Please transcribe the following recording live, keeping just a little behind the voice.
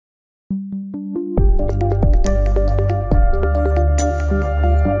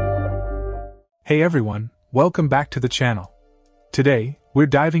Hey everyone, welcome back to the channel. Today, we're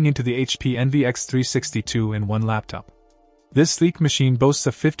diving into the HP Envy x360 2-in-1 laptop. This sleek machine boasts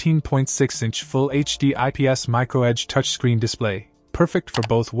a 15.6-inch Full HD IPS micro-edge touchscreen display, perfect for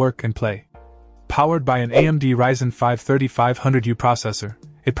both work and play. Powered by an AMD Ryzen 5 3500U processor,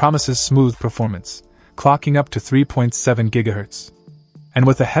 it promises smooth performance, clocking up to 3.7 GHz. And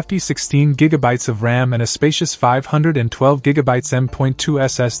with a hefty 16 GB of RAM and a spacious 512 GB M.2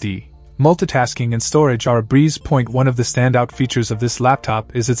 SSD, multitasking and storage are a breeze. One of the standout features of this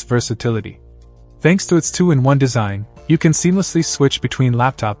laptop is its versatility. Thanks to its 2-in-1 design, you can seamlessly switch between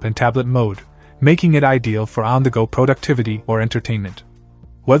laptop and tablet mode, making it ideal for on-the-go productivity or entertainment.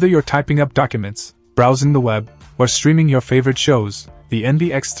 Whether you're typing up documents, browsing the web, or streaming your favorite shows, the Envy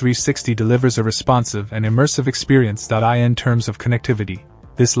x360 delivers a responsive and immersive experience. In terms of connectivity,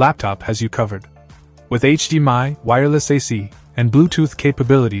 this laptop has you covered. With HDMI, wireless AC, and Bluetooth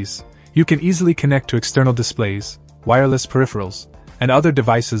capabilities, you can easily connect to external displays, wireless peripherals, and other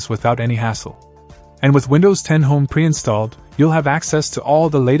devices without any hassle. And with Windows 10 Home pre-installed, you'll have access to all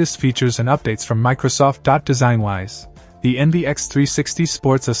the latest features and updates from Microsoft. Design-wise, the Envy x360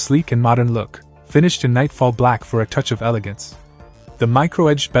 sports a sleek and modern look, finished in nightfall black for a touch of elegance. The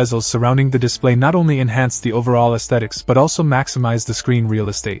micro-edged bezels surrounding the display not only enhance the overall aesthetics but also maximize the screen real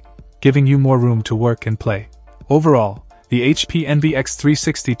estate, giving you more room to work and play. Overall, the HP Envy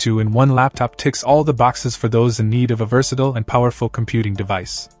x360 2-in-1 laptop ticks all the boxes for those in need of a versatile and powerful computing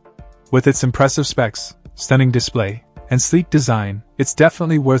device. With its impressive specs, stunning display, and sleek design, it's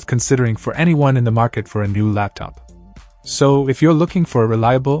definitely worth considering for anyone in the market for a new laptop. So, if you're looking for a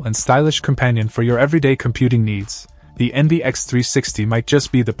reliable and stylish companion for your everyday computing needs, the Envy x360 might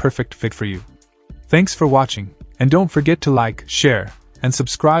just be the perfect fit for you. Thanks for watching, and don't forget to like, share, and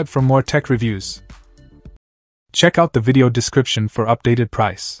subscribe for more tech reviews. Check out the video description for updated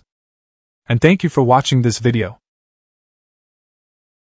price. And thank you for watching this video.